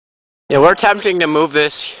Yeah, we're attempting to move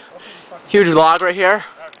this huge log right here.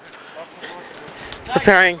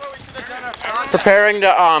 Preparing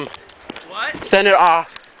to send it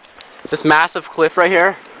off this massive cliff right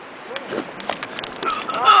here.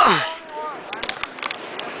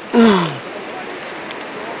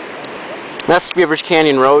 That's Beaver's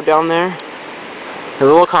Canyon Road down there. There's a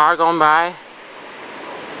little car going by.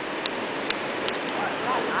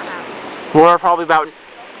 We're probably about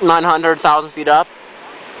 900,000 feet up.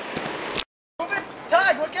 Move it!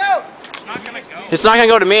 Tige, look out! It's not gonna go. It's not gonna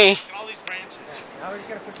go to me. Look at all these branches. Now we just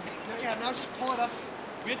gotta push it. Yeah, now just pull it up.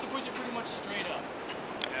 We have to push it pretty much straight up.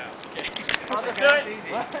 Yeah. Okay. I'll just do it.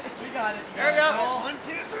 We got it. There we go. 1,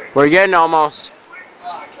 2, 3. We're getting almost.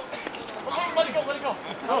 Let it go, let it go.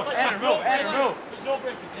 Move, Andrew, move, Andrew, move. There's no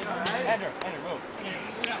branches. Andrew, move.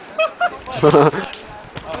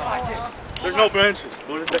 There's no branches.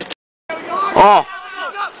 Oh!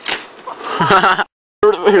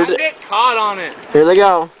 Get caught on it. Here they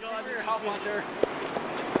go.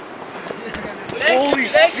 Holy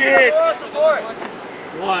shit!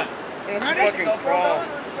 What? Fucking crawl.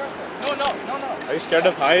 No. Are you scared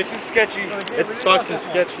of heights? This is sketchy. It's fucking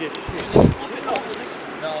sketchy as shit.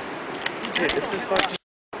 Dude, this is fucking...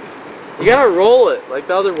 You gotta roll it like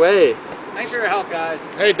the other way. Thanks for your help, guys.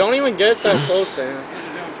 Hey, don't even get that close, Sam.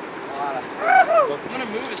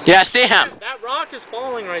 Yeah, see him. That rock is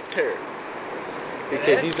falling right there.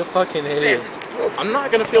 Okay, he's a fucking idiot. I'm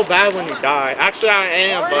not gonna feel bad when you die. Actually, I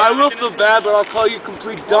am, but... I will feel bad, but I'll call you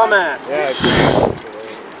complete dumbass. Yeah,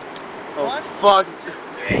 oh, fuck.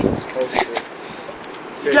 okay,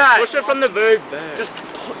 Yeah. push it from the very back. Just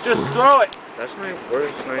throw it. That's my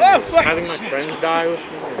worst nightmare. Is having my friends die with me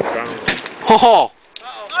and drowning. Oh!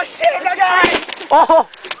 Oh shit, that guy! Oh!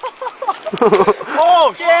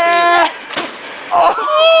 Oh, Yeah!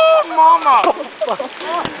 Oh, mama.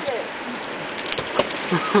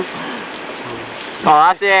 Oh,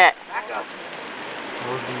 that's it. That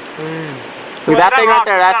was insane. Look at that thing right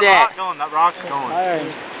there, that's it. That rock's going.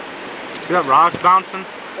 See that rock bouncing?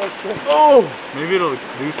 Oh! Maybe it'll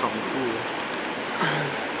do something cool.